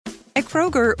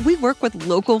Kroger, we work with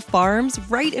local farms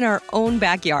right in our own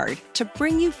backyard to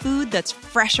bring you food that's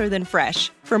fresher than fresh.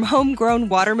 From homegrown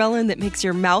watermelon that makes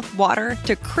your mouth water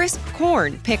to crisp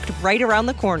corn picked right around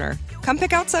the corner. Come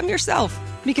pick out some yourself,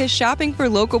 because shopping for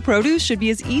local produce should be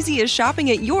as easy as shopping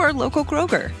at your local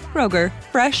Kroger. Kroger,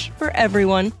 fresh for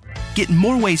everyone. Get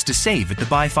more ways to save at the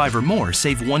Buy 5 or More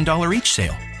Save $1 each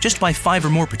sale. Just buy 5 or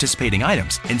more participating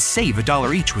items and save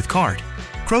 $1 each with card.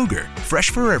 Kroger, fresh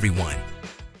for everyone.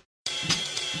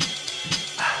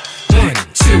 1,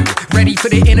 2, ready for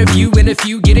the interview. In a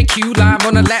few, get a cue live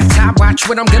on the laptop. Watch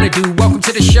what I'm gonna do. Welcome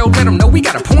to the show. Let them know we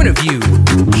got a point of view.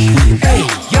 Hey,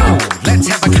 yo, let's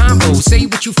have a combo. Say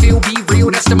what you feel, be real.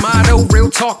 That's the motto.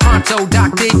 Real talk, pronto.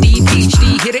 Dr. D,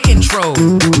 PhD, hit an intro.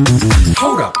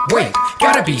 Hold up, wait.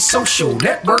 Gotta be social.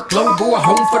 Network global, a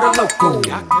home for the local.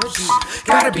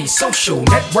 Gotta be social.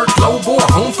 Network global,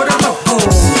 a home for the local.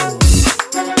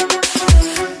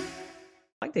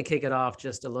 I'd like to kick it off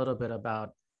just a little bit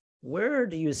about where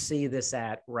do you see this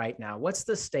at right now? What's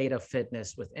the state of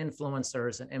fitness with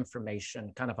influencers and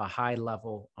information, kind of a high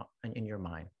level in your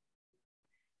mind?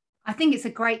 I think it's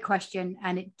a great question,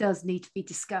 and it does need to be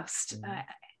discussed.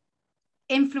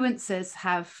 Influencers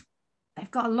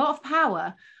they've got a lot of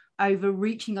power over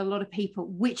reaching a lot of people,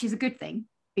 which is a good thing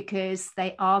because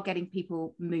they are getting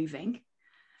people moving.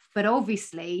 But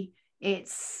obviously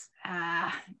it's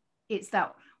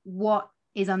that what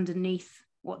is underneath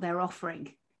what they're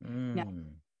offering. Now,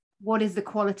 what is the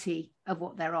quality of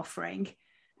what they're offering,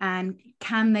 and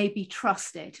can they be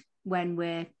trusted when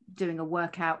we're doing a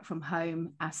workout from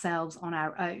home ourselves on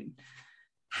our own?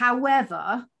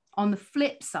 However, on the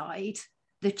flip side,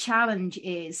 the challenge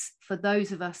is for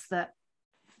those of us that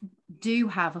do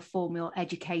have a formal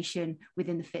education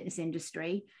within the fitness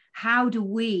industry, how do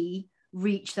we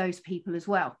reach those people as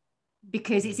well?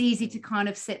 Because it's easy to kind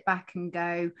of sit back and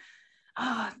go,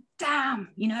 oh, damn,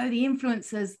 the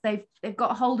influencers, they've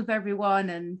got a hold of everyone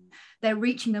and they're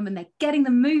reaching them and they're getting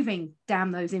them moving.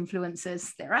 Damn those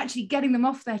influencers. They're actually getting them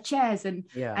off their chairs and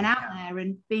out there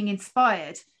and being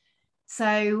inspired.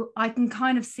 So I can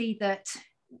kind of see that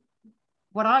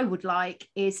what I would like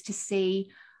is to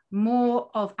see more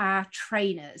of our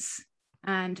trainers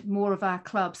and more of our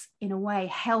clubs in a way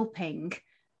helping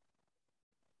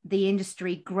the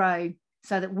industry grow,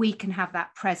 so that we can have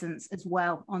that presence as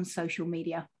well on social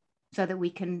media, so that we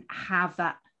can have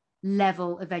that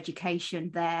level of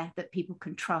education there that people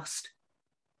can trust.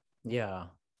 Yeah.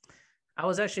 I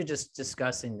was actually just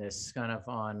discussing this kind of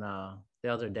on the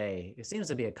other day. It seems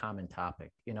to be a common topic.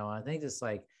 I think it's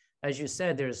like, as you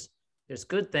said, there's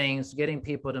good things, getting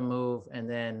people to move,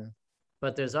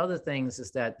 but there's other things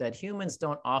is that humans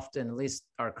don't often, at least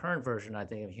our current version, I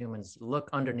think, of humans, look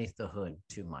underneath the hood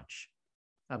too much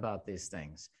about these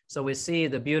things. So we see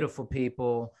the beautiful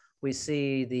people, we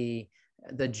see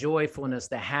the joyfulness,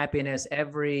 the happiness.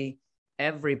 Every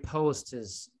post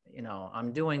is,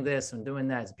 I'm doing this, I'm doing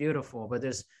that, it's beautiful. But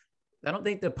I don't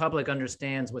think the public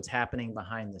understands what's happening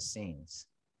behind the scenes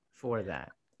for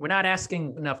that. We're not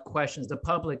asking enough questions. The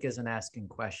public isn't asking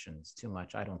questions too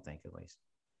much, I don't think, at least.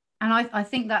 And I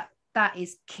think that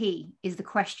is key, is the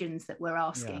questions that we're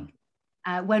asking.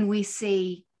 When we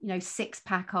see, six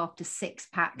pack after six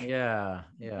pack,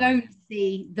 don't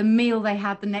see the meal they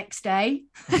had the next day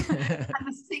and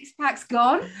the six pack's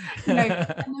gone,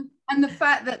 and the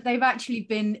fact that they've actually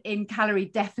been in calorie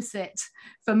deficit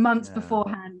for months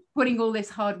beforehand, putting all this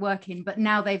hard work in, but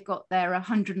now they've got their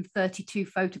 132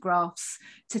 photographs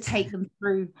to take them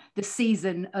through the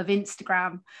season of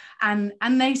Instagram, and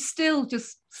they still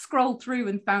just scrolled through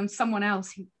and found someone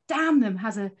else who, damn them,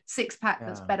 has a six pack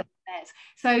that's better than theirs.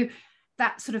 So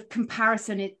that sort of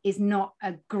comparison is not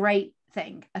a great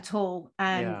thing at all.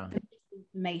 And the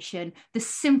information, the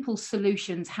simple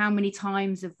solutions, how many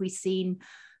times have we seen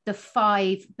the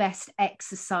 5 best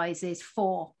exercises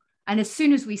for? And as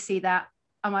soon as we see that,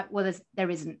 I'm like, well,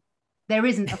 there isn't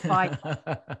a 5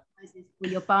 exercises for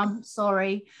your bum.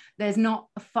 Sorry. There's not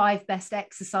a 5 best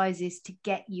exercises to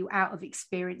get you out of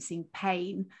experiencing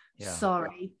pain.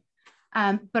 Sorry.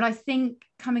 But I think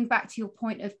coming back to your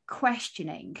point of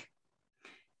questioning,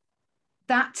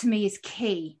 that to me is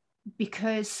key,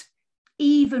 because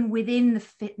even within the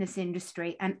fitness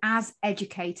industry and as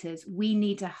educators, we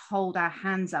need to hold our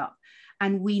hands up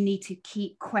and we need to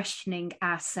keep questioning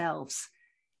ourselves.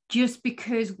 Just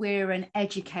because we're an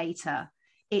educator,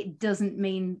 it doesn't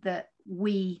mean that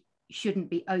we shouldn't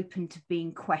be open to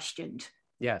being questioned.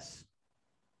 Yes.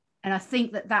 And I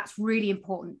think that that's really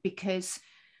important, because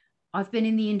I've been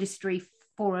in the industry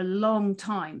for a long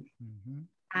time.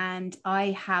 And I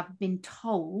have been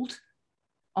told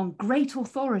on great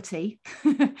authority,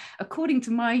 according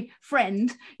to my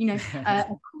friend, according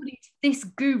to this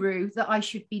guru, that I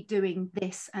should be doing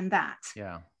this and that.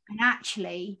 Yeah. And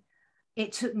actually,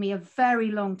 it took me a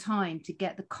very long time to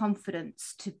get the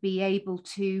confidence to be able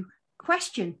to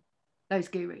question those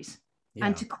gurus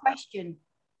and to question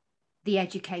the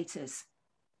educators.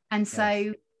 And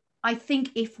so I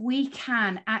think if we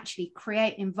can actually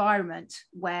create an environment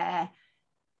where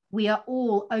we are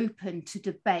all open to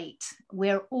debate,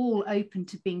 we're all open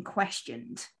to being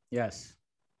questioned,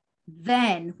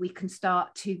 then we can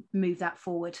start to move that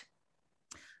forward.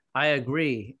 I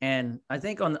agree. And I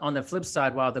think on the flip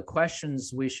side, while the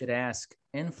questions we should ask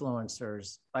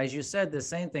influencers, as you said, the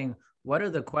same thing, what are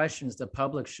the questions the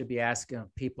public should be asking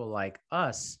people like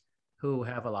us who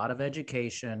have a lot of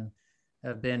education,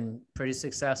 have been pretty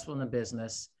successful in the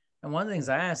business? And one of the things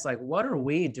I ask, like, what are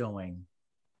we doing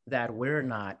that we're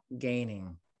not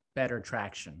gaining better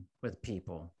traction with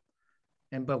people?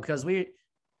 And because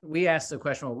we ask the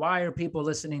question, well, why are people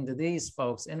listening to these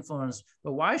folks, influence,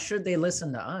 but why should they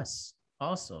listen to us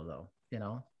also,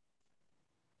 though,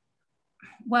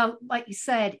 Well, like you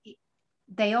said,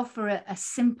 they offer a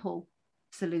simple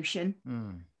solution.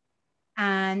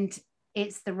 And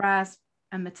it's the Raz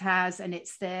and Mataz, and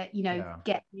it's the,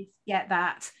 get this, get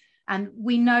that. And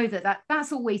we know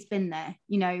that's always been there,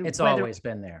 It's always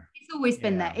been there. It's always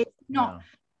been there. It's not,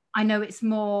 I know it's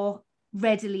more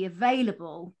readily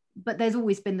available, but there's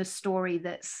always been the story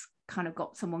that's kind of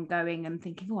got someone going and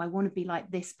thinking, oh, I want to be like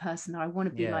this person, or I want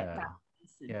to be like that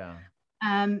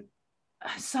person.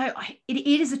 So it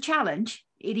is a challenge.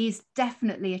 It is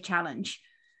definitely a challenge,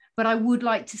 but I would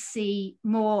like to see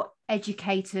more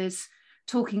educators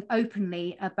talking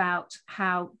openly about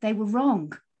how they were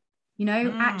wrong,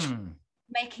 actually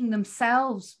making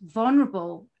themselves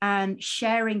vulnerable and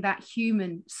sharing that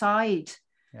human side.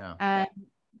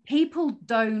 People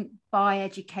don't buy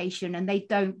education, and they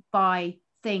don't buy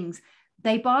things.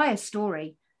 They buy a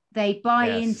story. They buy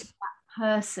into that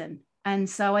person. And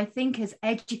so I think as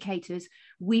educators,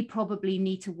 we probably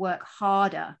need to work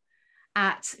harder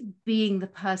at being the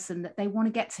person that they want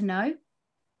to get to know.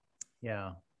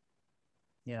 Yeah,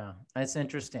 that's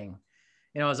interesting.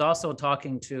 I was also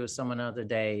talking to someone the other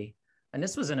day, and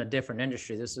this was in a different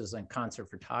industry. This was in concert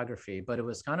photography, but it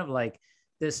was kind of like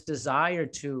this desire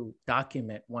to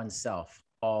document oneself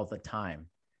all the time.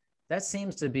 That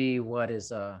seems to be what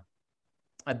is a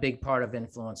big part of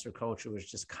influencer culture, was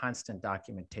just constant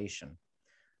documentation.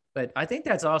 But I think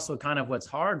that's also kind of what's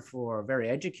hard for very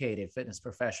educated fitness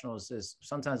professionals, is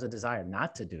sometimes a desire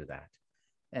not to do that.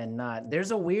 And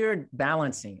there's a weird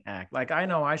balancing act. Like, I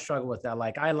know I struggle with that.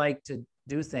 Like, I like to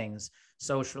do things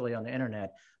socially on the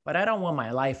internet, but I don't want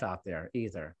my life out there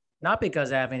either. Not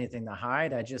because I have anything to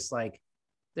hide. I just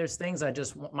there's things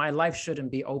my life shouldn't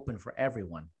be open for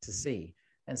everyone to see.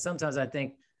 And sometimes I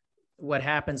think what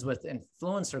happens with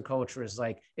influencer culture is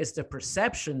it's the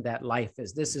perception that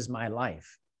this is my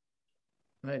life.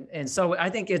 And so I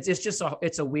think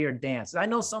it's a weird dance. I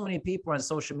know so many people on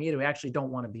social media who actually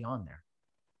don't want to be on there,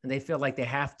 and they feel like they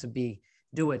have to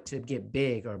do it to get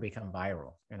big or become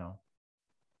viral,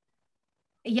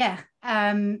 Yeah.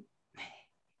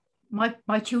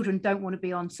 My children don't want to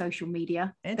be on social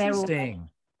media. Interesting. They're all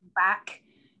back,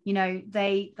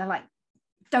 they're like,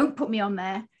 don't put me on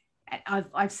there.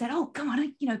 I've said, oh, come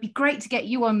on, it'd be great to get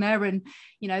you on there, and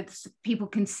people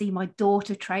can see my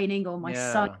daughter training or my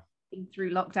son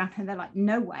through lockdown, and they're like,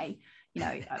 no way,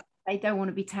 they don't want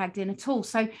to be tagged in at all.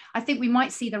 So I think we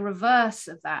might see the reverse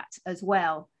of that as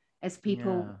well, as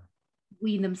people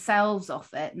wean themselves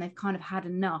off it, and they've kind of had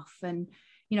enough, and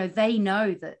they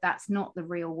know that that's not the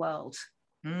real world.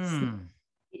 So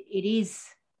it is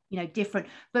different.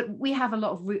 But we have a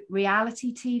lot of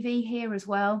reality TV here as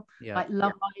well, like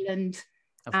Love Island.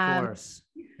 Of course.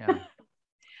 Yeah.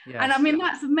 Yes. And I mean,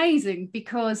 that's amazing,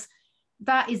 because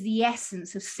that is the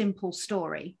essence of simple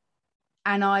story.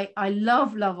 And I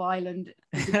love Love Island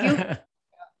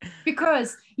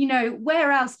because,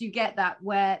 where else do you get that,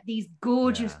 where these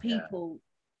gorgeous people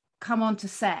come onto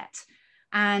set,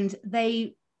 and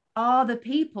they are the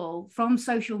people from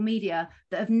social media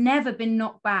that have never been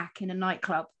knocked back in a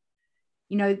nightclub.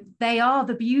 They are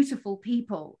the beautiful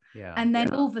people. And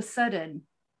then all of a sudden,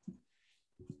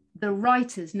 the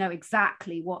writers know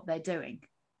exactly what they're doing.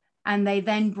 And they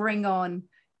then bring on,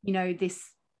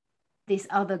 this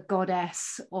other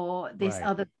goddess or this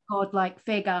other godlike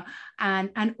figure.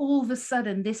 And all of a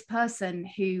sudden, this person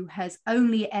who has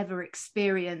only ever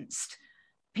experienced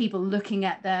people looking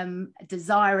at them,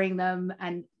 desiring them,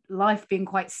 and life being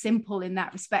quite simple in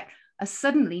that respect, are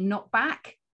suddenly knocked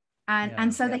back.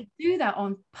 And so they do that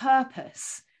on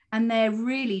purpose. And they're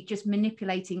really just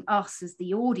manipulating us as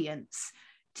the audience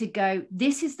to go,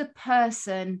 this is the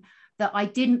person that I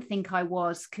didn't think I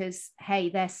was, because, hey,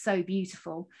 they're so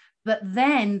beautiful. But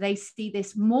then they see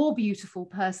this more beautiful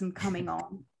person coming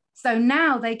on. So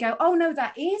now they go, oh, no,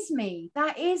 that is me.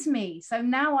 That is me. So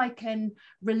now I can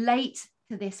relate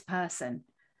to this person.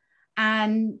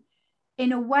 And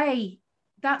in a way,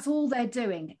 that's all they're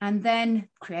doing. And then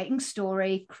creating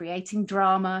story, creating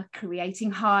drama, creating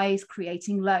highs,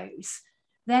 creating lows.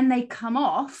 Then they come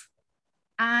off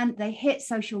and they hit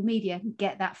social media and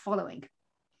get that following.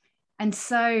 And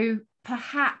so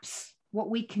perhaps what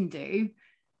we can do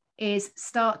is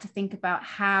start to think about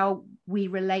how we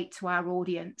relate to our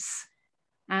audience.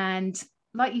 And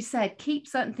like you said, keep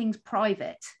certain things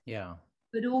private. Yeah.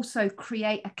 But also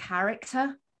create a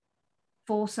character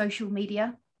for social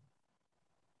media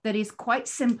that is quite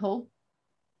simple,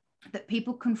 that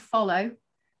people can follow,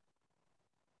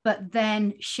 but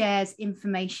then shares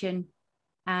information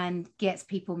and gets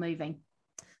people moving.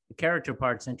 The character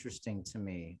part's interesting to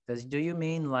me. Do you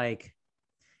mean like,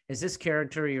 is this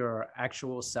character your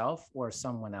actual self or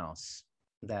someone else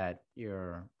that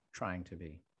you're trying to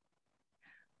be?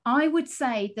 I would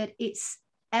say that it's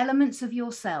elements of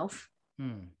yourself,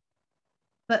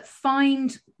 but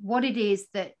find what it is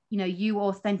that, you know, you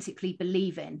authentically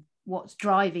believe in, what's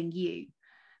driving you,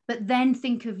 but then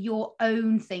think of your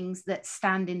own things that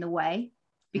stand in the way,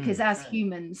 because as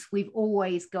humans, we've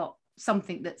always got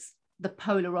something that's the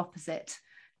polar opposite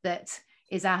that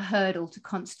is our hurdle to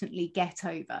constantly get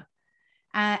over,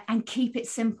 and keep it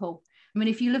simple. I mean,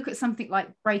 if you look at something like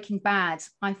Breaking Bad,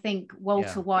 I think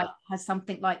Walter White has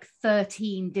something like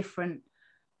 13 different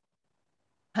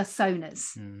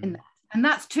personas in that. And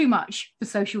that's too much for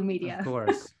social media. Of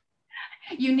course.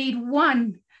 You need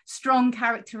one strong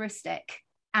characteristic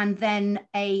and then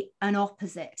an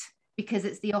opposite, because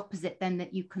it's the opposite then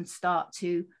that you can start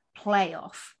to play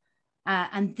off.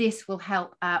 And this will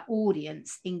help our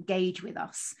audience engage with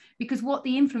us, because what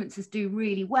the influencers do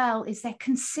really well is they're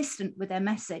consistent with their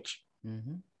message.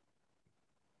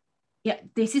 Yeah,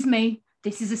 this is me.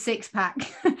 This is a six-pack.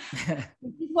 This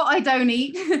is what I don't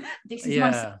eat. This is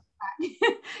my six-pack.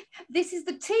 This is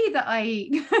the tea that I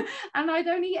eat. And I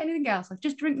don't eat anything else. I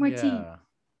just drink my tea.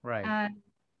 Right.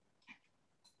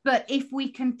 But if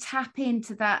we can tap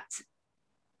into that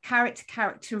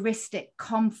characteristic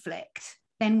conflict,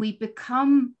 then we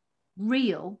become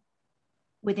real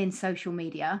within social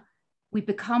media. We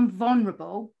become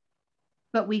vulnerable,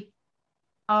 but we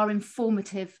are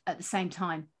informative at the same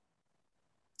time.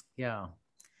 Yeah.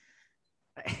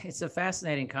 It's a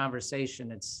fascinating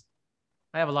conversation.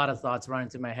 I have a lot of thoughts running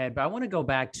through my head, but I want to go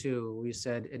back to, we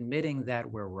said, admitting that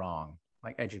we're wrong,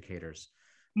 like educators,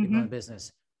 people in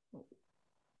business.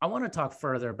 I want to talk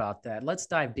further about that. Let's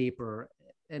dive deeper.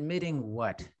 Admitting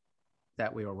what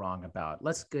that we were wrong about.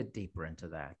 Let's get deeper into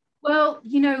that. Well,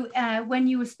 you know, when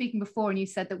you were speaking before and you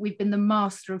said that we've been the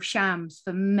master of shams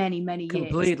for many, many years.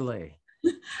 Completely.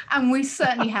 And we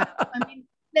certainly have. I mean,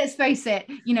 let's face it,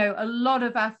 you know, a lot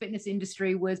of our fitness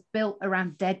industry was built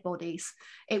around dead bodies.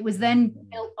 It was then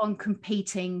built on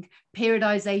competing,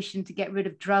 periodization to get rid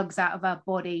of drugs out of our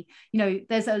body. You know,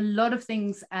 there's a lot of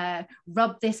things,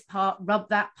 rub this part, rub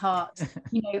that part,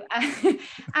 you know,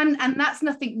 and that's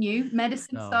nothing new.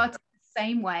 Medicine started the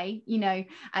same way. You know,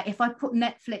 if I put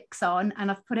Netflix on and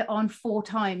I've put it on 4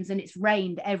 times and it's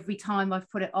rained every time I've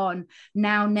put it on,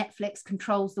 now Netflix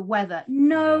controls the weather.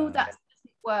 No, that doesn't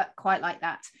work quite like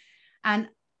that. And,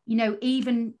 you know,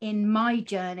 even in my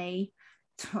journey,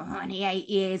 28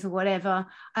 years or whatever,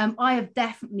 I have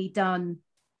definitely done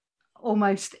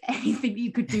almost anything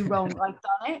you could do wrong. I've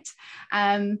done it.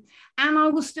 And I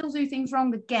will still do things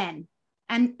wrong again.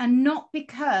 And not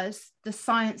because the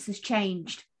science has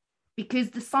changed,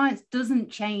 because the science doesn't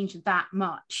change that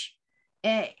much.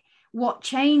 What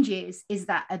changes is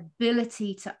that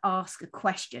ability to ask a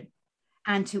question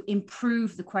and to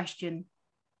improve the question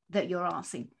that you're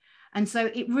asking. And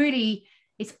so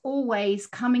it's always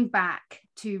coming back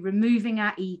to removing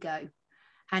our ego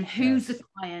and who's the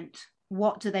client,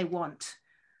 what do they want?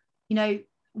 You know,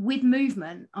 with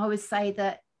movement, I would say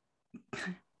that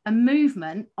a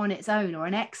movement on its own or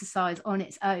an exercise on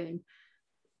its own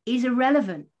is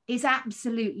irrelevant, is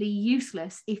absolutely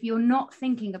useless if you're not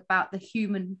thinking about the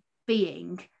human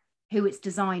being who it's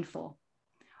designed for.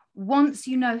 Once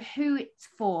you know who it's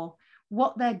for,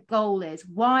 what their goal is,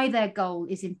 why their goal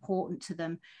is important to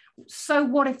them. So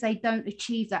what if they don't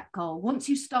achieve that goal? Once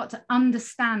you start to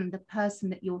understand the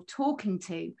person that you're talking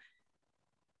to,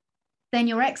 then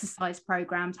your exercise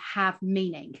programs have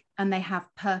meaning and they have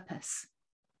purpose.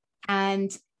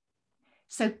 And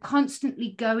So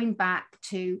constantly going back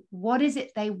to what is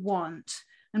it they want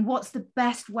and what's the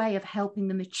best way of helping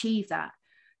them achieve that.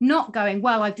 Not going,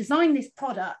 well, I've designed this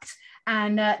product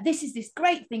and this is this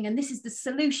great thing and this is the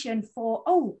solution for,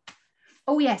 oh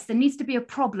yes, there needs to be a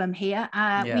problem here.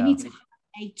 We need to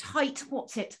have a tight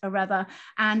what's it or other,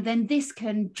 and then this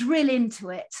can drill into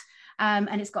it.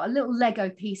 And it's got a little Lego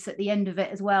piece at the end of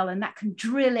it as well, and that can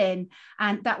drill in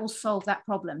and that will solve that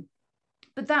problem.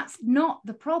 But that's not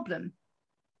the problem.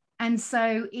 And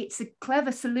so it's a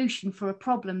clever solution for a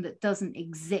problem that doesn't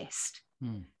exist.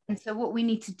 And so what we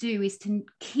need to do is to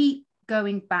keep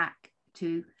going back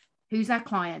to who's our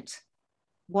client,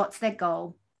 what's their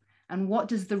goal, and what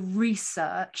does the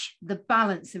research, the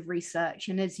balance of research,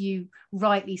 and as you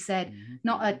rightly said,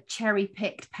 not a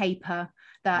cherry-picked paper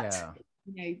that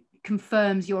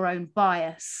confirms your own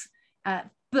bias,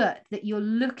 but that you're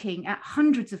looking at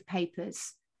hundreds of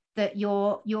papers, that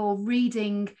you're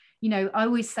reading. I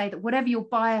always say that whatever your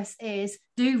bias is,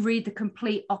 do read the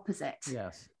complete opposite.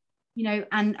 Yes.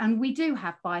 And we do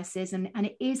have biases, and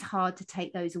it is hard to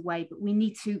take those away, but we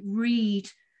need to read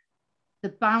the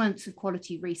balance of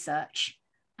quality research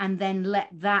and then let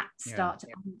that start to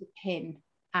underpin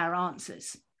our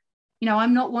answers.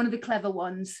 I'm not one of the clever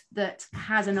ones that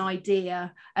has an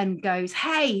idea and goes,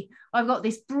 hey, I've got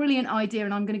this brilliant idea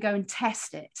and I'm going to go and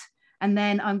test it. And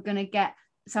then I'm going to get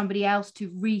somebody else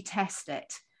to retest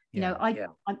it. I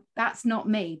that's not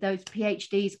me. Those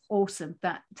PhDs, awesome.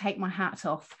 That take my hat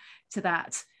off to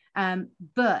that.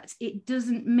 But it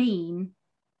doesn't mean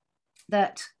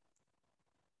that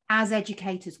as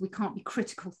educators, we can't be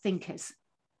critical thinkers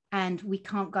and we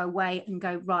can't go away and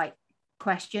go, right,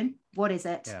 question, what is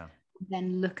it? Yeah.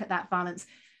 Then look at that balance.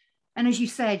 And as you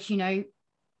said,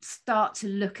 start to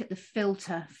look at the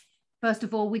filter. First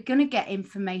of all, we're going to get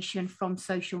information from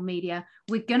social media.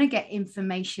 We're going to get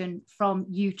information from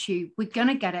YouTube. We're going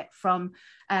to get it from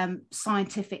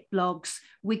scientific blogs.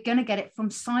 We're going to get it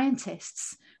from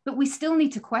scientists. But we still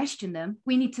need to question them.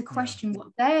 We need to question what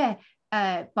their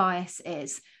bias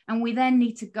is. And we then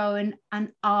need to go and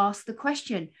ask the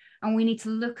question. And we need to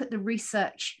look at the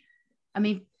research. I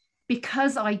mean,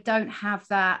 because I don't have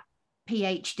that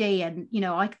PhD and,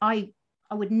 I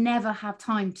would never have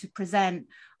time to present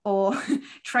or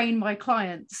train my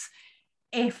clients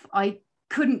if I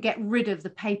couldn't get rid of the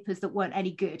papers that weren't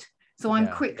any good. So I'm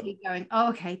quickly going,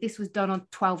 okay, this was done on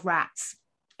 12 rats.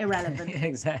 Irrelevant.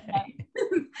 Exactly.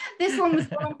 This one was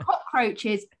done on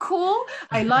cockroaches. Cool.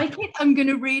 I like it. I'm going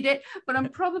to read it, but I'm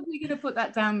probably going to put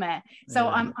that down there. So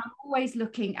I'm always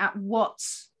looking at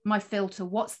what's my filter,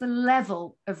 what's the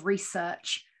level of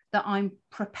research that I'm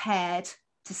prepared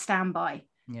to stand by.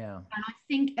 Yeah. And I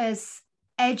think as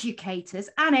educators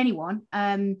and anyone,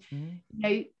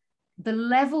 the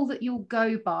level that you'll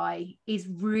go by is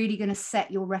really going to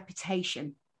set your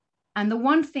reputation. And the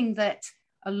one thing that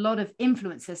a lot of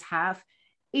influencers have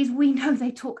is we know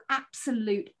they talk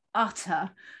absolute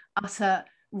utter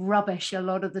rubbish a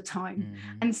lot of the time.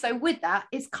 And so with that,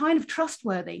 it's kind of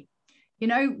trustworthy.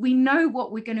 We know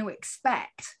what we're going to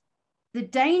expect. The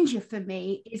danger for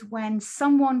me is when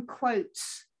someone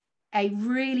quotes a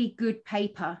really good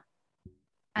paper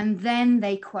and then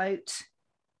they quote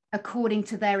according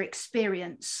to their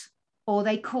experience, or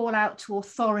they call out to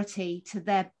authority to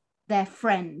their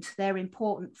friend, their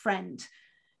important friend.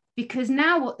 Because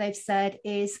now what they've said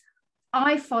is,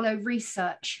 I follow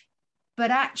research,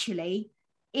 but actually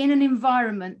in an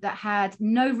environment that had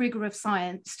no rigor of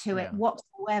science to it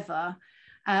whatsoever,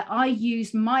 I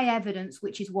used my evidence,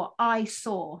 which is what I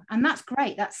saw. And that's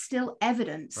great. That's still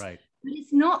evidence. Right. But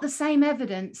it's not the same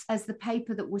evidence as the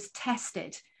paper that was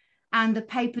tested and the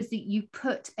papers that you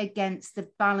put against the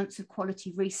balance of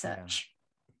quality research.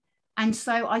 And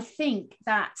so I think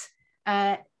that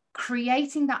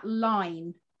creating that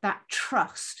line, that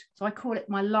trust, so I call it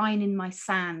my line in my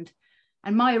sand.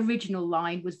 And my original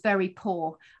line was very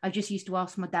poor. I just used to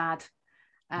ask my dad,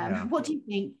 what do you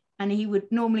think? And he would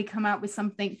normally come out with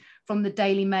something from the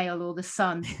Daily Mail or the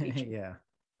Sun.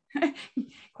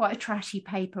 Quite a trashy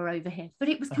paper over here, but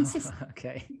it was consistent.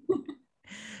 Okay.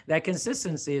 That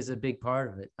consistency is a big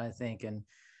part of it, I think. And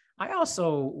I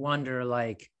also wonder,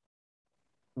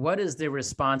 what is the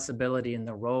responsibility and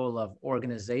the role of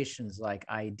organizations like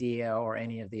IDEA or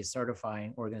any of these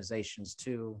certifying organizations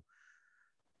to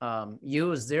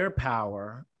use their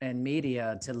power and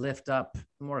media to lift up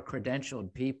more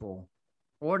credentialed people,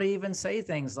 or to even say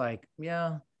things like,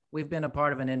 we've been a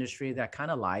part of an industry that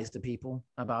kind of lies to people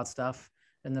about stuff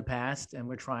in the past, and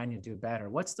we're trying to do better.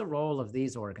 What's the role of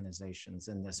these organizations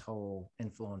in this whole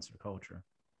influencer culture?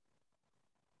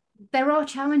 There are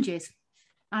challenges.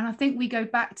 And I think we go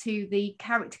back to the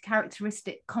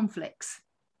characteristic conflicts,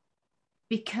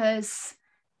 because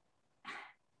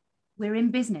we're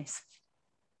in business,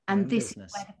 and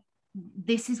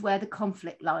this is where the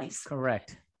conflict lies.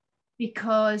 Correct.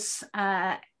 Because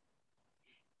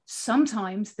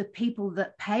sometimes the people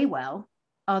that pay well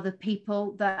are the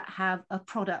people that have a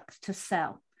product to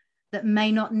sell that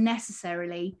may not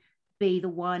necessarily be the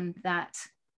one that,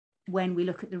 when we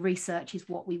look at the research, is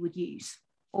what we would use,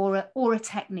 or a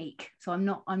technique. So I'm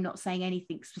not saying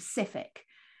anything specific.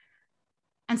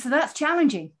 And so that's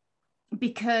challenging,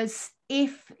 because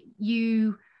if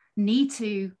you need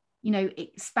to,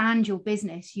 expand your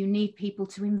business, you need people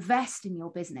to invest in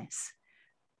your business.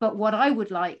 But what I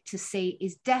would like to see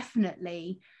is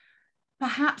definitely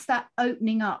perhaps that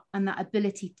opening up and that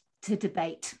ability to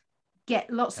debate, get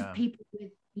lots of people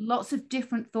with lots of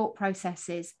different thought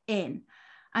processes in.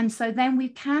 And so then we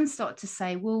can start to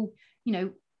say, well,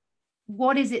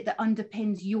 what is it that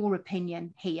underpins your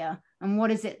opinion here? And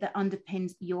what is it that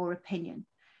underpins your opinion?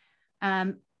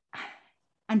 And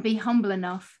be humble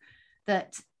enough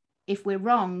that if we're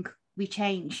wrong, we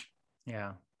change.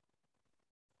 Yeah.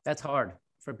 That's hard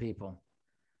for people.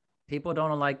 People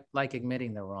don't like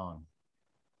admitting they're wrong.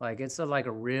 Like it's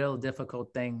a real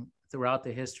difficult thing throughout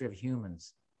the history of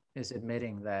humans, is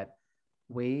admitting that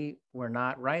we were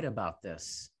not right about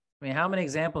this. I mean, how many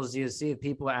examples do you see of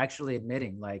people actually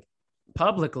admitting, like,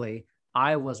 publicly,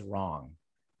 I was wrong,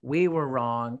 we were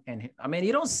wrong? And I mean,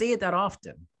 you don't see it that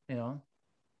often,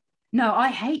 No, I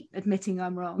hate admitting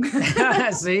I'm wrong.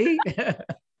 See?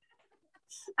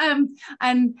 And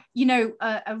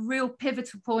a real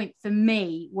pivotal point for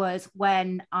me was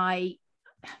when I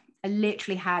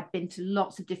literally had been to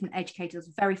lots of different educators. I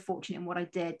was very fortunate in what I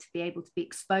did to be able to be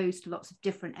exposed to lots of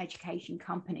different education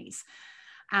companies.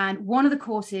 And one of the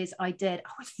courses I did,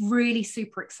 I was really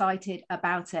super excited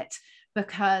about it,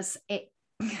 because it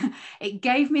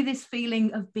gave me this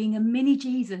feeling of being a mini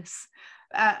Jesus.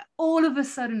 All of a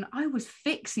sudden, I was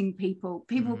fixing people.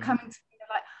 People coming to me,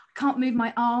 like, I can't move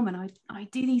my arm, and I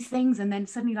do these things, and then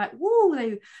suddenly, like, whoa,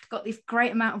 they got this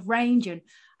great amount of range, and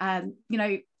and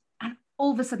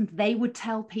all of a sudden they would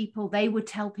tell people,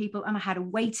 and I had a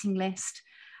waiting list.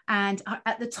 And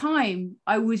at the time,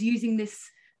 I was using this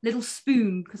little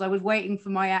spoon because I was waiting for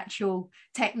my actual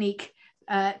technique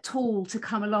tool to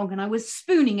come along, and I was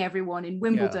spooning everyone in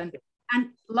Wimbledon, and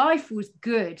life was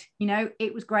good.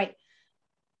 It was great.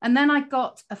 And then I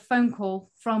got a phone call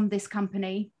from this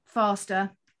company, Faster,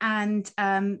 and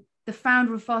the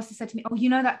founder of Faster said to me, "Oh,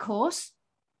 that course?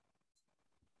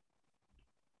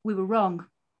 We were wrong."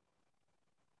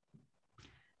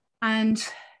 And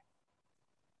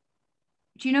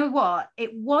do you know what?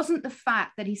 It wasn't the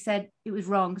fact that he said it was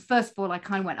wrong. First of all, I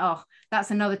kind of went, oh,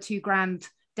 that's another $2,000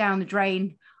 down the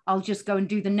drain. I'll just go and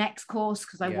do the next course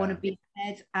because I want to be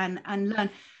ahead and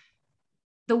learn.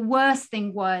 The worst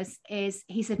thing is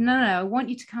he said, no, I want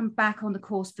you to come back on the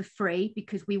course for free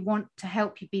because we want to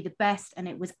help you be the best. And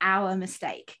it was our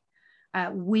mistake.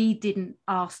 We didn't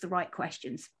ask the right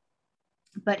questions.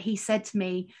 But he said to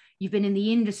me, you've been in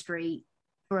the industry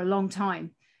for a long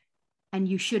time and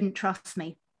you shouldn't trust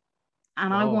me.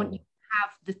 And I want you to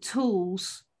have the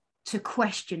tools to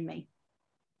question me.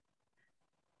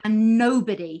 And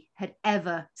nobody had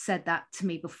ever said that to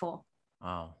me before.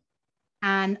 Wow.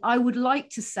 And I would like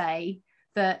to say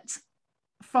that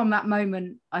from that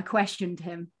moment, I questioned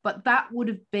him, but that would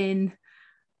have been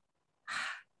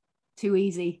too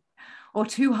easy or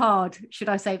too hard, should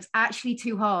I say. It was actually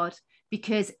too hard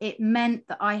because it meant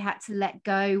that I had to let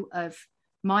go of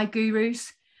my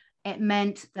gurus. It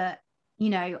meant that,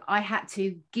 I had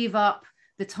to give up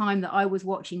the time that I was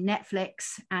watching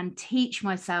Netflix and teach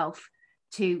myself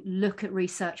to look at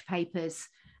research papers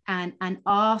and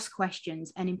ask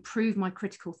questions and improve my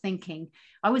critical thinking.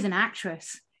 I was an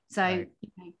actress. So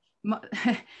right.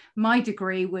 My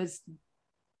degree was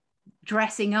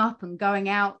dressing up and going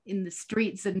out in the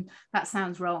streets, and that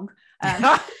sounds wrong.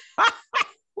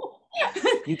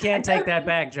 You can't take that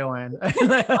back, Joanne.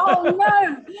 Oh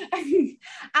no!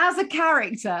 As a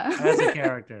character. As a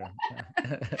character.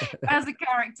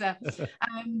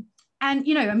 And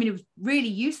it was really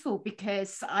useful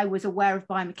because I was aware of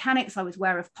biomechanics, I was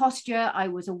aware of posture,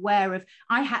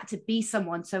 I had to be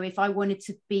someone. So if I wanted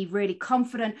to be really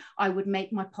confident, I would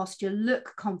make my posture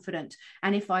look confident.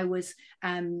 And if I was,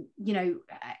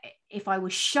 if I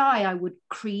was shy, I would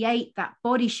create that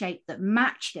body shape that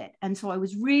matched it. And so I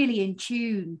was really in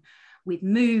tune with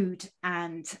mood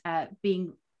and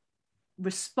being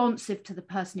responsive to the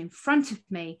person in front of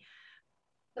me.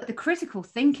 But the critical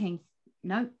thinking,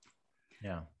 no.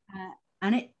 Yeah.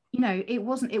 And you know, it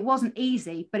wasn't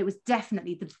easy, but it was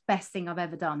definitely the best thing I've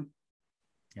ever done.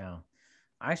 Yeah.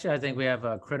 Actually, I think we have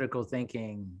a critical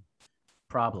thinking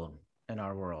problem in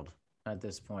our world at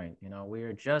this point. You know,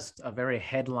 we're just a very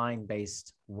headline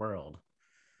based world.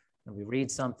 And we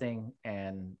read something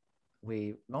and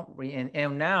we don't read.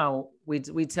 And now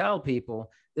we tell people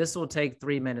this will take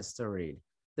 3 minutes to read.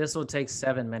 This will take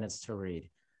 7 minutes to read.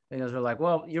 Because we're like,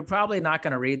 well, you're probably not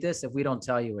going to read this if we don't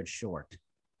tell you it's short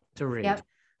to read. Yep.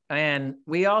 And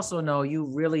we also know you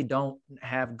really don't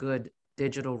have good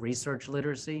digital research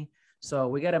literacy. So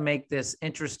we got to make this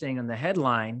interesting in the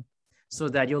headline so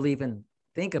that you'll even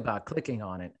think about clicking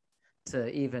on it to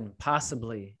even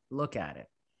possibly look at it.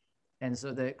 And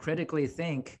so that critically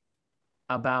think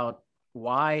about,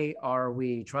 why are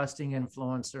we trusting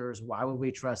influencers? Why would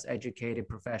we trust educated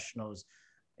professionals?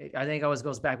 I think it always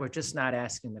goes back. We're just not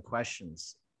asking the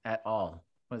questions at all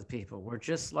with people. We're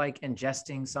just like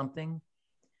ingesting something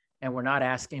and we're not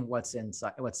asking what's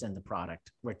inside, what's in the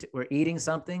product. We're eating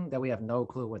something that we have no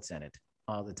clue what's in it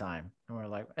all the time. And we're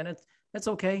like, and it's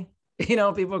okay. You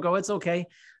know, people go, it's okay.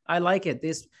 I like it.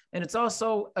 And it's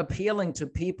also appealing to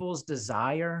people's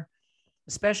desire,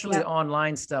 especially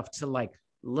online stuff, to like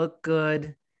look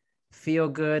good, feel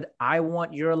good. I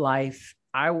want your life.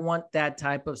 I want that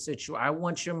type of situation. I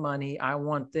want your money. I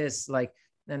want this. Like,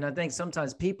 and I think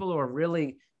sometimes some people are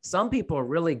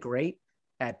really great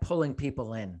at pulling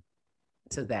people in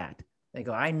to that. They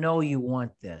go, I know you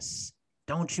want this.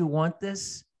 Don't you want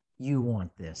this? You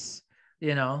want this,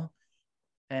 you know?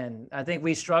 And I think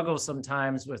we struggle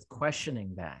sometimes with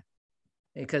questioning that,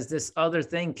 because this other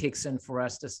thing kicks in for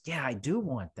us. Yeah, I do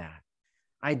want that.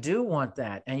 I do want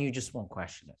that. And you just won't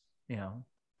question it, you know?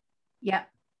 Yeah.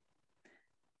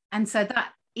 And so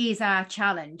that is our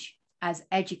challenge as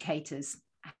educators,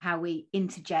 how we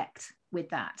interject with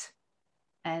that.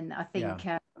 And I think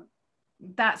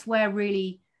that's where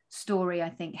really story, I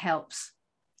think, helps.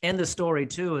 And the story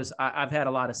too is, I've had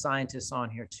a lot of scientists on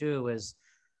here too, is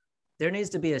there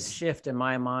needs to be a shift in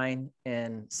my mind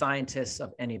in scientists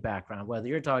of any background, whether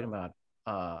you're talking about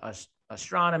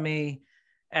astronomy,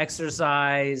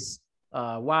 exercise,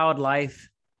 wildlife.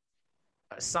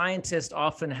 Scientists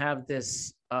often have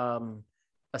this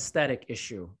aesthetic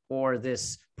issue or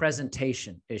this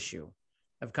presentation issue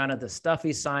of kind of the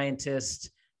stuffy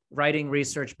scientist writing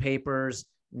research papers,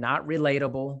 not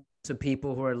relatable to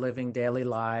people who are living daily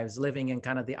lives, living in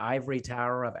kind of the ivory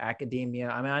tower of academia.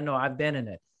 I mean, I know I've been in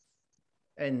it.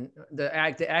 And the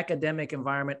academic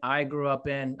environment I grew up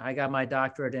in, I got my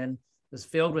doctorate in, was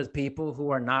filled with people who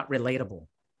are not relatable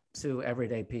to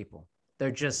everyday people. They're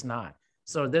just not.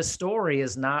 So this story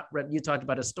is not, you talked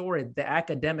about a story, the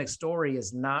academic story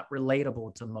is not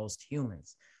relatable to most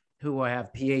humans who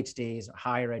have PhDs,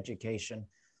 higher education.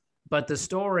 But the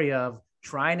story of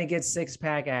trying to get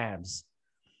six-pack abs,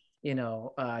 you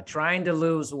know, trying to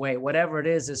lose weight, whatever it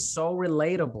is so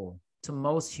relatable to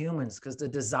most humans because the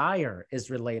desire is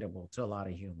relatable to a lot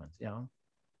of humans, you know?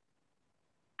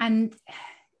 And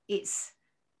it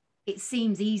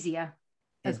seems easier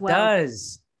as well. It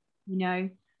does. You know,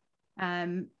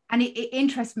 and it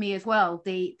interests me as well,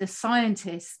 the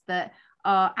scientists that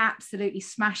are absolutely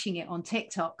smashing it on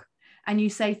TikTok, and you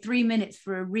say 3 minutes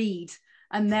for a read,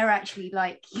 and they're actually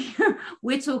like,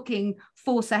 we're talking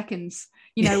 4 seconds,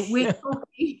 you know, we're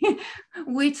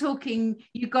talking,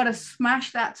 you've got to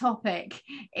smash that topic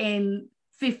in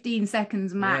 15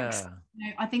 seconds max. Yeah. You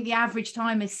know, I think the average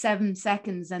time is 7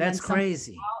 seconds, and that's then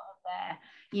crazy out of there,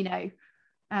 you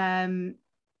know.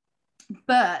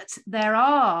 But there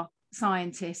are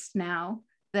scientists now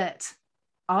that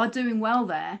are doing well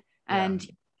there, and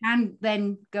you can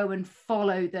then go and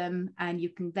follow them, and you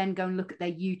can then go and look at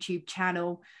their YouTube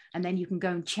channel, and then you can go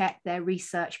and check their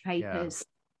research papers.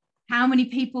 How many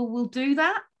people will do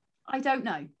that? I don't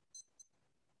know.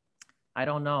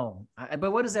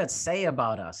 But what does that say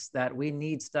about us, that we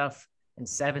need stuff in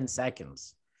 7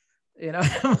 seconds? You know,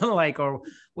 like, or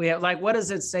we have, like, what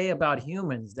does it say about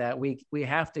humans that we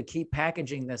have to keep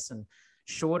packaging this in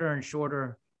shorter and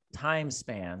shorter time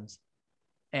spans,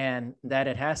 and that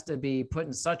it has to be put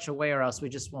in such a way or else we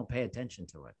just won't pay attention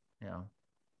to it, you know?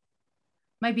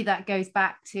 Maybe that goes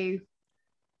back to,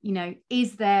 you know,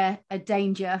 is there a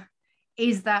danger?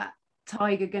 Is that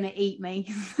tiger going to eat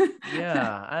me?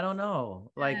 Yeah, I don't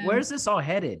know. Like, where's this all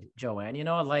headed, Joanne? You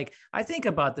know, like, I think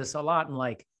about this a lot, and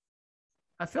like,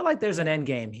 I feel like there's an end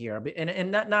game here,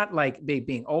 and not like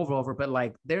being over, but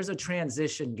like there's a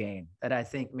transition game that I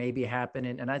think may be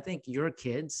happening. And I think your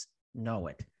kids know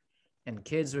it, and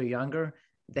kids who are younger,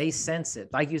 they sense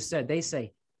it. Like you said, they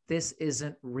say, this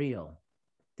isn't real.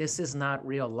 This is not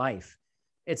real life.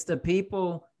 It's the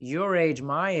people your age,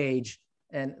 my age,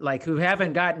 and like who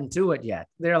haven't gotten to it yet.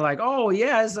 They're like, oh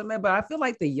yes, I mean, but I feel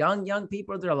like the young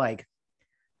people, they're like,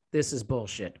 this is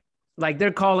bullshit. Like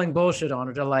they're calling bullshit on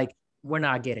it. They're like, we're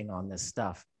not getting on this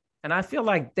stuff. And I feel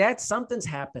like something's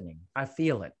happening. I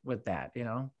feel it with that, you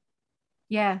know?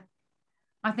 Yeah.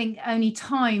 I think only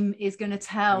time is going to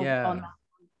tell on that.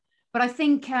 But I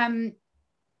think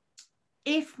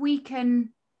if we can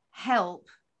help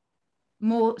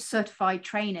more certified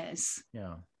trainers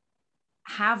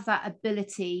have that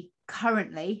ability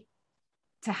currently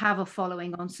to have a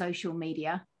following on social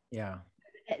media,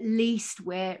 at least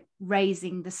we're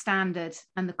raising the standard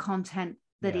and the content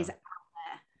that is out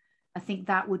there. I think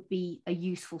that would be a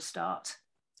useful start.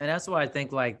 And that's why I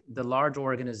think like the large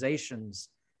organizations,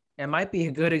 it might be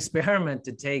a good experiment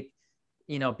to take,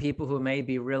 you know, people who may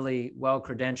be really well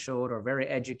credentialed or very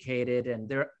educated and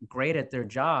they're great at their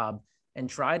job, and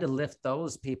try to lift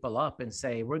those people up and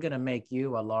say, we're going to make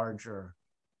you a larger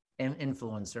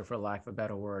influencer, for lack of a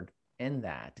better word, in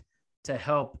that, to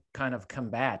help kind of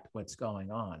combat what's going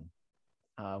on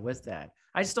with that.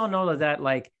 I just don't know that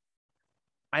like,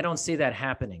 I don't see that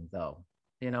happening though.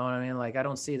 You know what I mean? Like, I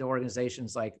don't see the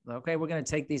organizations like, okay, we're going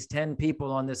to take these 10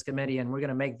 people on this committee and we're going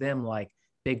to make them like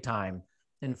big time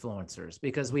influencers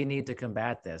because we need to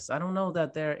combat this. I don't know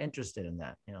that they're interested in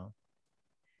that, you know?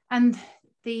 And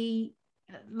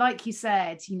like you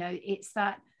said, you know, it's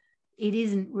that it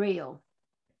isn't real.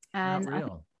 And not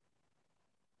real.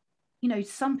 You know,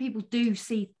 some people do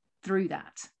see through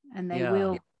that and they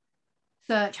will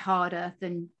search harder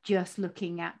than just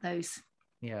looking at those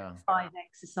 5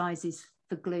 exercises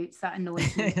for glutes. That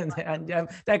annoys me.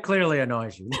 That clearly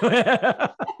annoys you.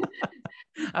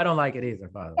 I don't like it either,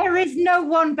 by the way. There is no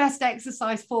one best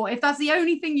exercise for, if that's the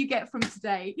only thing you get from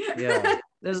today.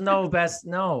 There's no best.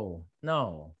 No.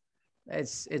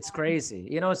 It's crazy.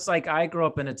 You know, it's like I grew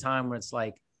up in a time where it's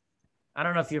like, I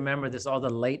don't know if you remember this, all the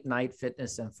late night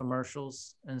fitness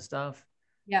infomercials and stuff.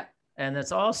 Yep. And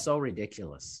it's all so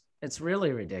ridiculous. It's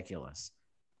really ridiculous.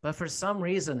 But for some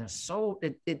reason,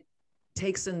 it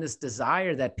takes in this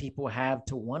desire that people have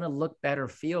to want to look better,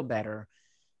 feel better,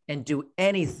 and do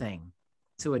anything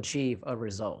to achieve a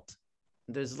result.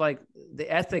 There's like the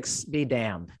ethics be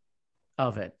damned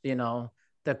of it, you know,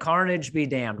 the carnage be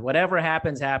damned. Whatever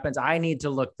happens. I need to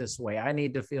look this way. I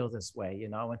need to feel this way, you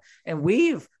know, and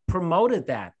we've promoted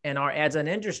that as an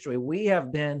industry. We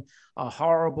have been a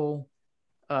horrible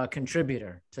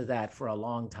contributor to that for a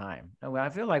long time. And I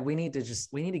feel like we need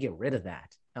to get rid of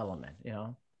that element, you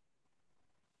know?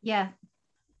 Yeah.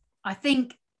 I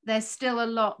think there's still a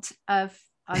lot of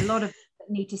that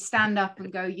need to stand up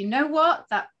and go, you know what,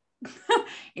 that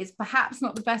is perhaps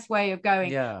not the best way of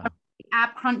going. Yeah.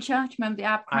 Ab cruncher. Do you remember the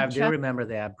ab cruncher? I do remember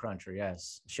the ab cruncher.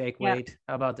 Yes. Shake weight.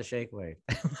 How about the shake weight?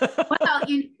 Well,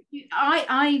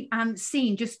 I am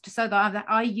seen, just so that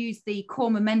I use the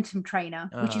core momentum trainer,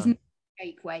 which is not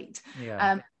shake weight.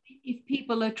 If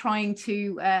people are trying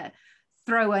to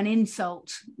throw an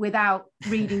insult without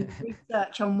reading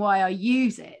research on why I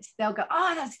use it, they'll go,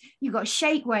 oh, you've got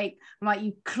shake weight. I'm like,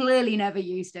 you clearly never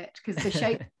used it, because the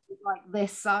shake is like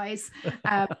this size and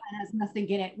has nothing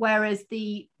in it. Whereas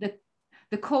the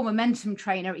core momentum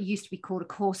trainer, it used to be called a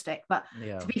core stick, but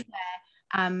to be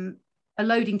fair, a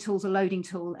loading tool is a loading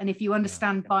tool. And if you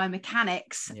understand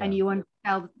biomechanics and you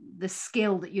understand the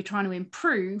skill that you're trying to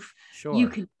improve, you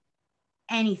can do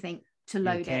anything to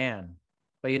load it.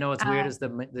 But you know what's weird is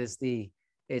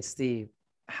it's the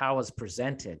how it's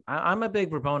presented. I'm a big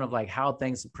proponent of like how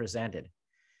things are presented,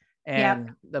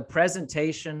 and the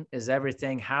presentation is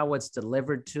everything. How it's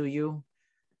delivered to you,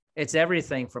 it's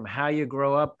everything from how you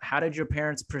grow up. How did your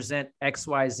parents present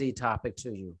XYZ topic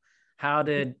to you? How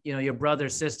did your brother,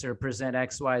 sister present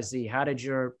XYZ? How did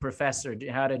your professor?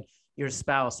 How did your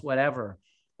spouse? Whatever.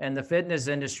 And the fitness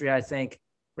industry, I think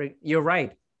you're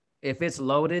right. If it's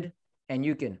loaded and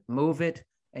you can move it,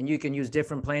 and you can use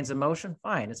different planes of motion,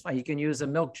 fine, it's fine. You can use a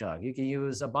milk jug, you can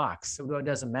use a box, it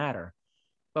doesn't matter.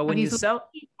 But when you sell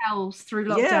details through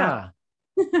lockdown,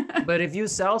 but if you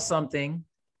sell something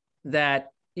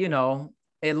that,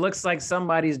 it looks like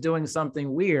somebody's doing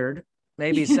something weird,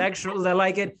 maybe sexual, they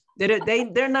like it,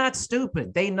 they're not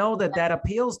stupid. They know that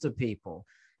appeals to people,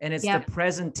 and it's the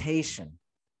presentation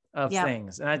of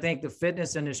things. And I think the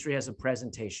fitness industry has a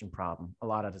presentation problem a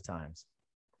lot of the times.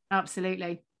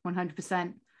 Absolutely.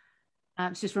 100%.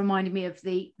 It's just reminding me of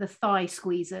the thigh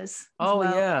squeezers. Oh,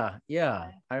 well. Yeah.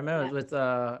 I remember with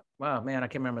wow, man, I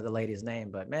can't remember the lady's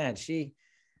name, but man,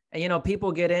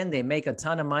 people get in, they make a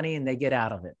ton of money and they get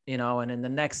out of it, and then the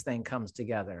next thing comes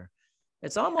together.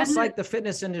 It's almost like the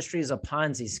fitness industry is a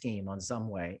Ponzi scheme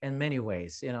in many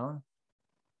ways.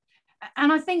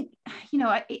 And I think,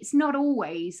 it's not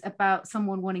always about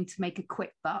someone wanting to make a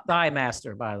quick buck. Thigh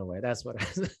Master, by the way, that's what I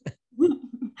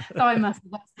Thigh Master,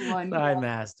 that's the one. Thigh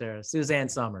Master, Suzanne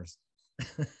Summers.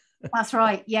 That's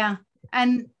right. Yeah.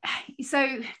 And so,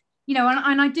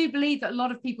 and I do believe that a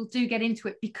lot of people do get into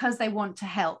it because they want to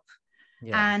help.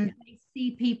 Yeah. And they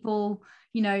see people,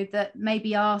 that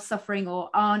maybe are suffering or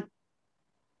aren't,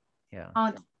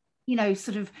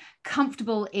 sort of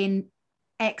comfortable in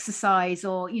exercise,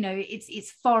 or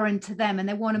it's foreign to them and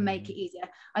they want to make it easier.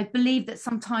 I believe that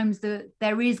sometimes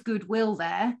there is goodwill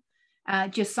there,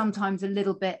 just sometimes a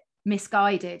little bit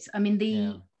misguided. I mean,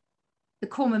 the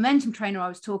core momentum trainer I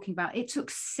was talking about, it took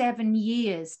 7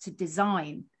 years to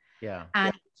design. Yeah.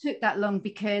 And it took that long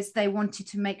because they wanted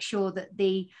to make sure that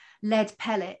the lead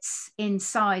pellets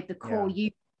inside the core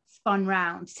unit spun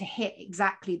round to hit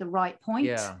exactly the right point.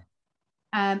 Yeah.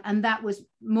 And that was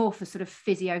more for sort of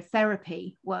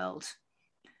physiotherapy world.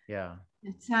 Yeah.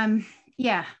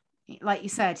 But, like you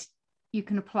said, you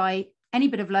can apply any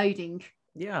bit of loading.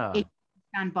 Yeah.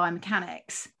 And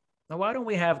biomechanics. Now, why don't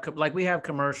we have, like, we have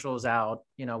commercials out,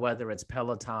 whether it's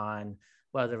Peloton,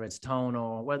 whether it's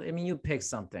Tonal, you pick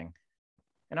something.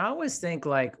 And I always think,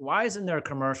 like, why isn't there a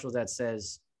commercial that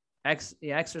says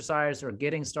the exercise or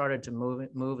getting started to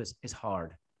move is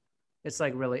hard? It's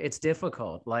like, really, it's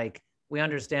difficult. Like, we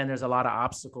understand there's a lot of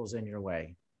obstacles in your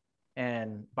way.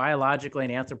 And biologically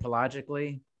and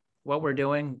anthropologically, what we're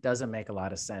doing doesn't make a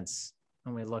lot of sense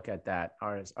when we look at that,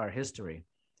 our history.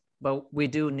 But we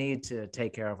do need to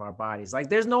take care of our bodies. Like,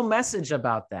 there's no message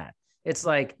about that. It's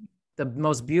like the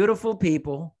most beautiful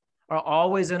people are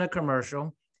always in a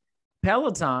commercial.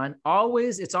 Peloton,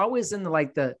 it's always in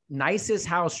the nicest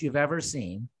house you've ever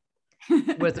seen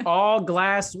with all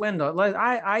glass windows. Like,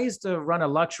 I used to run a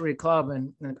luxury club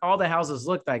and all the houses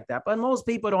looked like that, but most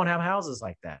people don't have houses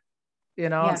like that.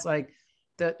 It's like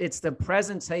it's the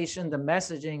presentation, the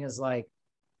messaging is like,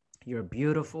 you're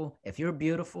beautiful. If you're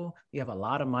beautiful, you have a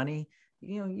lot of money,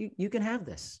 you can have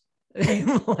this.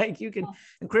 Like, you can,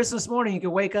 on Christmas morning, you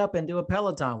can wake up and do a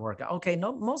Peloton workout. Okay.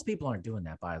 No, most people aren't doing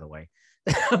that, by the way.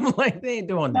 I'm like, they ain't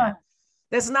doing that.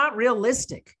 That's not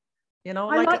realistic. I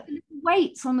like the little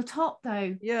weights on the top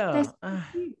though. Yeah.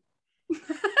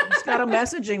 It's got a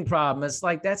messaging problem. It's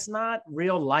like, that's not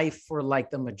real life for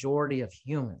like the majority of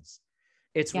humans.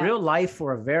 It's real life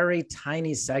for a very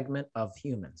tiny segment of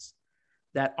humans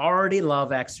that already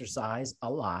love exercise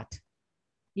a lot.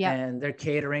 Yeah. And they're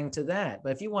catering to that.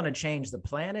 But if you want to change the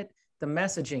planet, the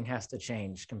messaging has to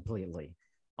change completely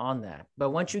on that. But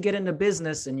once you get into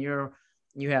business and you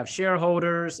have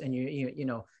shareholders and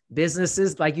you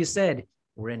businesses, like you said,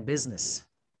 we're in business.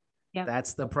 Yeah.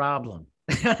 That's the problem.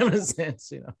 In a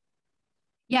sense,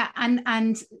 Yeah.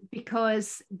 And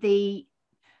because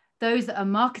those that are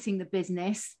marketing the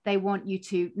business, they want you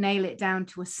to nail it down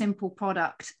to a simple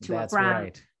product, to a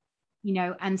brand,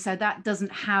 right. And so that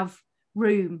doesn't have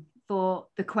room for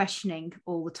the questioning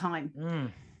all the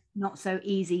time. Not so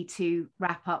easy to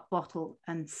wrap up, bottle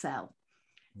and sell.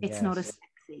 It's not as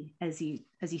sexy as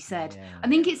you said. Yeah. I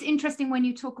think it's interesting when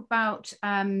you talk about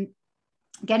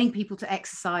getting people to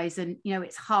exercise and,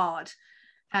 it's hard.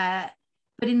 But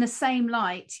in the same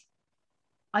light,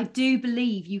 I do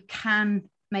believe you can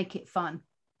make it fun.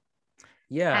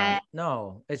 Yeah,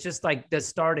 no, it's just like the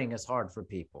starting is hard for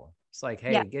people. It's like,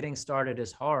 hey, getting started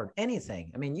is hard.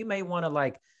 Anything. I mean, you may want to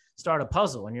like start a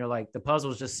puzzle and you're like, the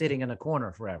puzzle's just sitting in a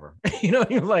corner forever. You're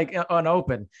like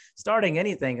unopened. Starting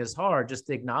anything is hard. Just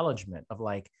the acknowledgement of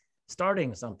like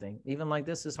starting something, even like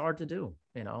this, is hard to do.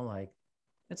 Like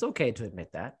it's okay to admit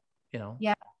that,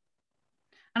 Yeah.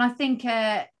 And I think,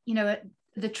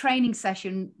 the training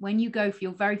session, when you go for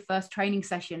your very first training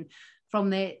session, from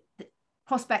the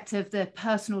prospect of the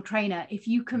personal trainer, if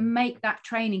you can make that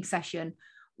training session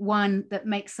one that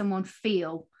makes someone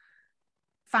feel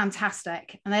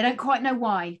fantastic and they don't quite know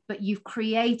why, but you've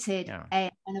created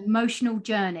an emotional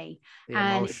journey.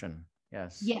 Emotion.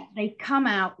 Yes. Yeah. They come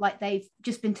out like they've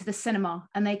just been to the cinema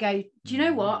and they go, do you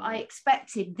know what? I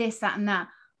expected this, that, and that.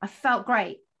 I felt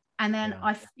great. And then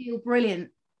I feel brilliant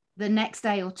the next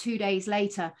day or 2 days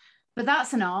later. But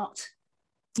that's an art.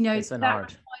 It's an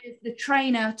art. Requires the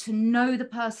trainer to know the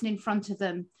person in front of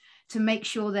them, to make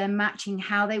sure they're matching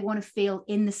how they want to feel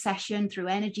in the session through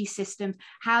energy systems,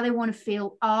 how they want to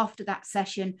feel after that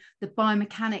session, the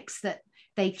biomechanics that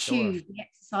they choose, the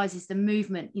exercises, the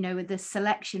movement, with the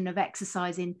selection of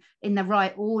exercise in the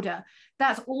right order.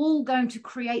 That's all going to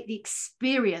create the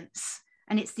experience,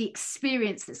 and it's the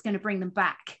experience that's going to bring them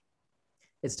back.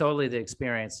 It's totally the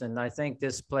experience. And I think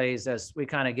this plays, as we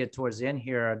kind of get towards the end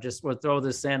here, we'll throw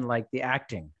this in, like the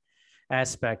acting.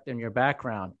 aspect in your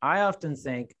background. I often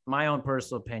think, my own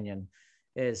personal opinion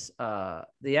is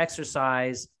the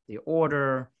exercise, the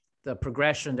order, the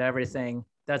progression to everything,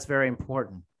 that's very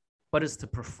important. But it's the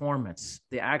performance,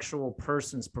 the actual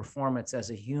person's performance as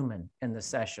a human in the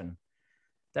session.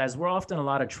 As we're often, a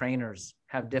lot of trainers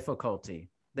have difficulty.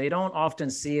 They don't often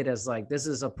see it as like, this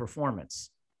is a performance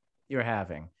you're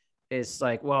having. It's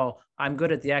like, well, I'm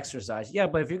good at the exercise. Yeah,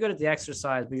 but if you're good at the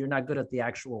exercise, but you're not good at the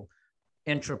actual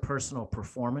intrapersonal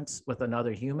performance with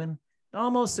another human, it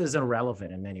almost is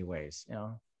irrelevant in many ways, you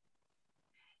know?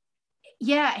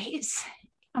 Yeah,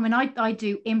 I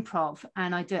do improv,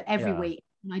 and I do it every week.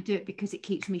 And I do it because it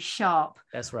keeps me sharp.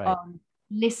 That's right. On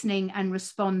listening and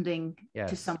responding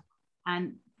to someone.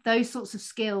 And those sorts of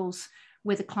skills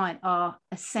with a client are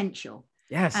essential.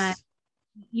 Yes. And,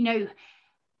 you know,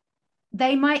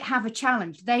 they might have a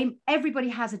challenge. Everybody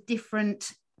has a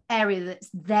different area that's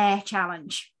their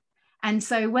challenge. And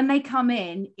so when they come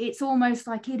in, it's almost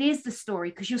like it is the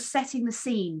story, because you're setting the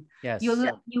scene. Yes.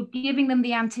 You're giving them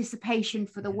the anticipation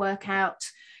for the workout.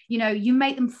 You know, you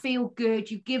make them feel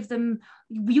good. You give them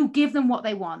what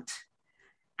they want.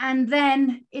 And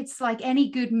then it's like any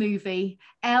good movie.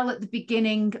 Elle at the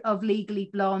beginning of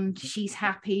Legally Blonde, she's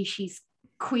happy. She's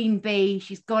Queen Bee.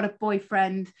 She's got a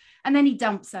boyfriend. And then he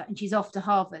dumps her and she's off to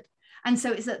Harvard. And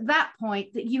so it's at that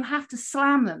point that you have to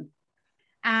slam them.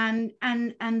 And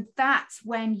that's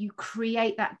when you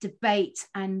create that debate.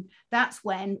 And that's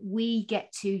when we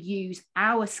get to use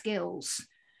our skills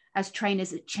as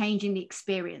trainers at changing the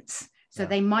experience. So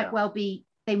they might well be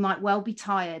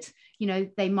tired, you know,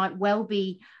 they might well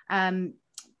be,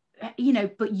 you know,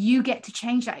 but you get to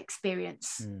change that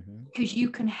experience, because you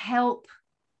can help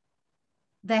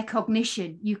their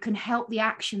cognition. You can help the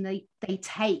action they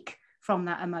take from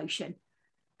that emotion.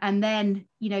 And then,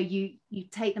 you know, you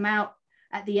take them out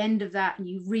at the end of that and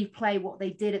you replay what they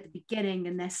did at the beginning,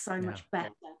 and they're so much better,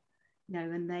 you know,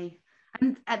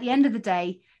 and at the end of the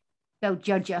day, they'll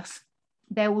judge us.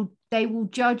 They will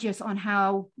judge us on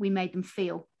how we made them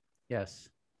feel. Yes.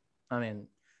 I mean,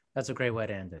 that's a great way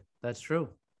to end it. That's true.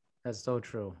 That's so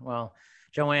true. Well,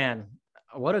 Joanne,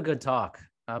 what a good talk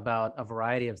about a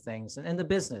variety of things and the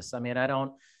business. I mean,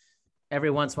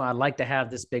 every once in a while, I'd like to have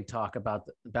this big talk about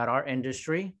our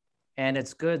industry. And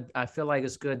it's good. I feel like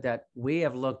it's good that we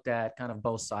have looked at kind of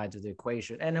both sides of the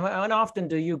equation. And how often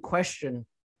do you question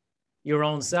your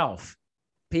own self?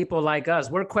 People like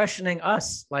us, we're questioning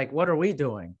us. Like, what are we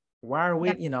doing? Why are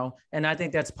we, you know, and I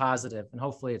think that's positive, and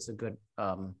hopefully it's a good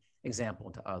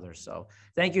example to others. So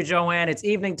thank you, Joanne. It's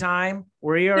evening time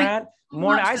where you're at.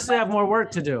 Morning. I still have more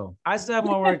work to do.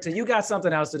 You got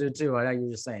something else to do too. I know you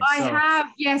were saying. I have.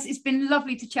 Yes. It's been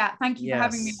lovely to chat. Thank you for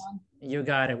having me on. You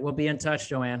got it. We'll be in touch,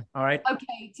 Joanne. All right.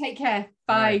 Okay. Take care.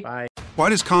 Bye. Right, bye. Why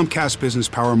does Comcast Business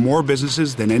power more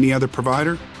businesses than any other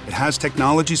provider? It has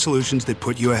technology solutions that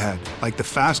put you ahead, like the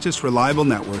fastest, reliable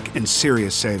network and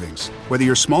serious savings. Whether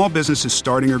your small business is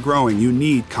starting or growing, you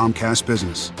need Comcast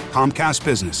Business. Comcast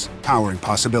Business, powering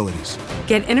possibilities.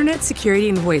 Get internet, security,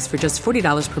 and voice for just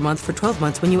 $40 per month for 12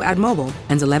 months when you add mobile.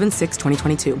 Ends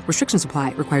 11/6/2022. Restrictions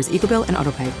apply. Requires EcoBill and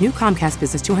AutoPay. New Comcast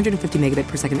Business 250 megabit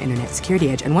per second internet. Security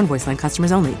edge and one voice line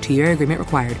customers only. 2-year agreement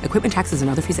required. Equipment taxes and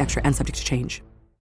other fees extra and subject to change.